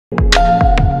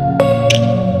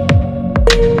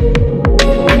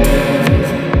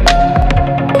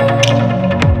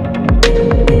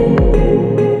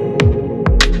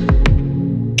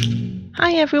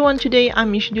everyone, today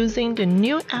I'm introducing the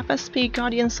new FSP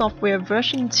Guardian software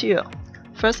version 2.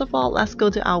 First of all, let's go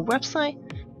to our website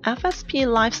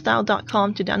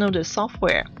fsplifestyle.com to download the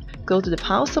software. Go to the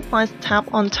Power Supplies tab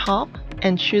on top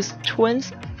and choose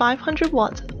Twins 500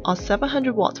 watt or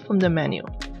 700 watt from the menu.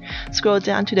 Scroll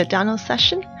down to the download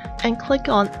section and click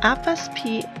on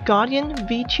FSP Guardian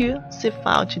V2 zip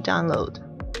file to download.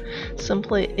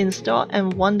 Simply install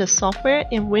and run the software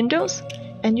in Windows,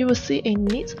 and you will see a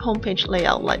neat homepage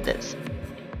layout like this.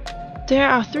 There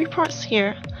are three parts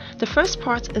here. The first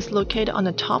part is located on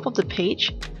the top of the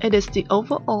page. It is the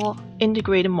overall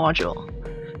integrated module.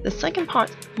 The second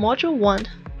part, Module 1,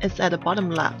 is at the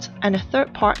bottom left, and the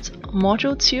third part,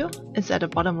 Module 2, is at the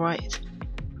bottom right.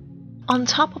 On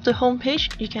top of the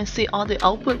homepage, you can see all the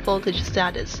output voltage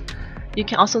status. You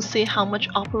can also see how much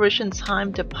operation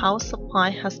time the power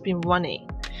supply has been running.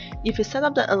 If you set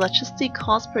up the electricity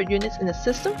cost per unit in the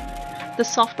system, the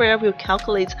software will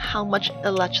calculate how much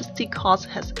electricity cost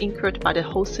has incurred by the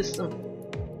whole system.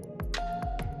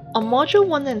 On Module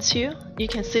 1 and 2, you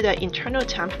can see the internal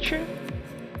temperature,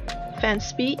 fan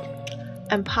speed,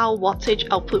 and power wattage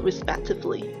output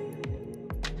respectively.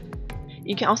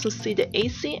 You can also see the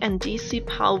AC and DC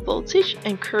power voltage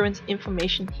and current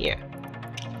information here.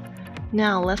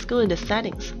 Now let's go to the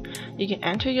settings. You can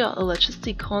enter your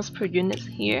electricity cost per unit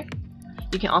here.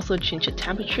 You can also change the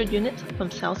temperature unit from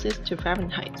Celsius to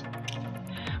Fahrenheit.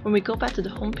 When we go back to the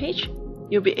home page,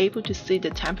 you'll be able to see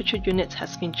the temperature unit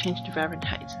has been changed to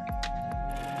Fahrenheit.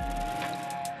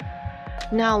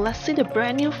 Now let's see the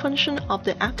brand new function of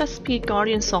the FSP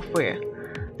Guardian software,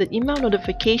 the email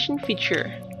notification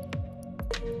feature.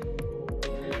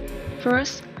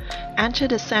 First, enter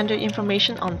the sender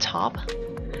information on top.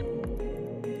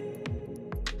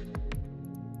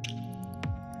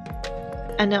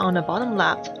 And then on the bottom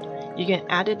left, you can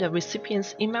edit the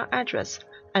recipient's email address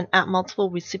and add multiple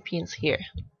recipients here.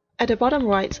 At the bottom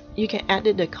right, you can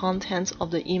edit the contents of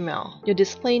the email. Your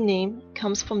display name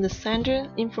comes from the sender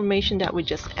information that we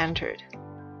just entered.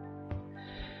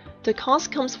 The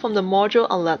cost comes from the module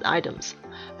alert items.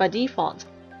 By default,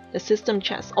 the system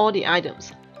checks all the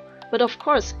items. But of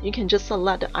course, you can just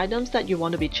select the items that you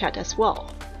want to be checked as well.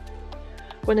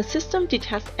 When the system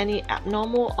detects any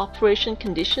abnormal operation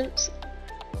conditions,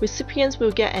 recipients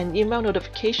will get an email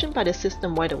notification by the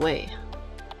system right away.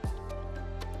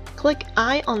 Click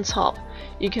I on top.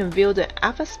 You can view the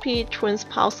FSP Twins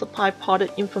power supply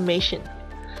product information,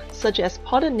 such as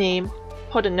product name,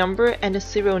 product number, and the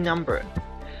serial number.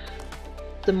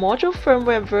 The module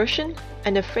firmware version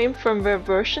and the frame firmware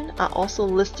version are also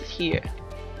listed here.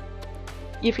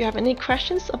 If you have any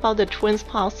questions about the Twins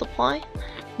power supply,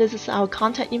 this is our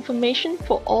contact information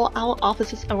for all our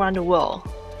offices around the world.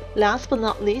 Last but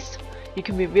not least, you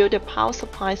can review the power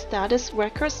supply status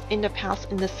records in the past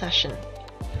in this session.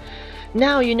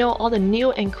 Now you know all the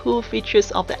new and cool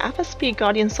features of the FSP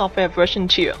Guardian software version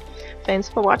 2. Thanks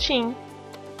for watching!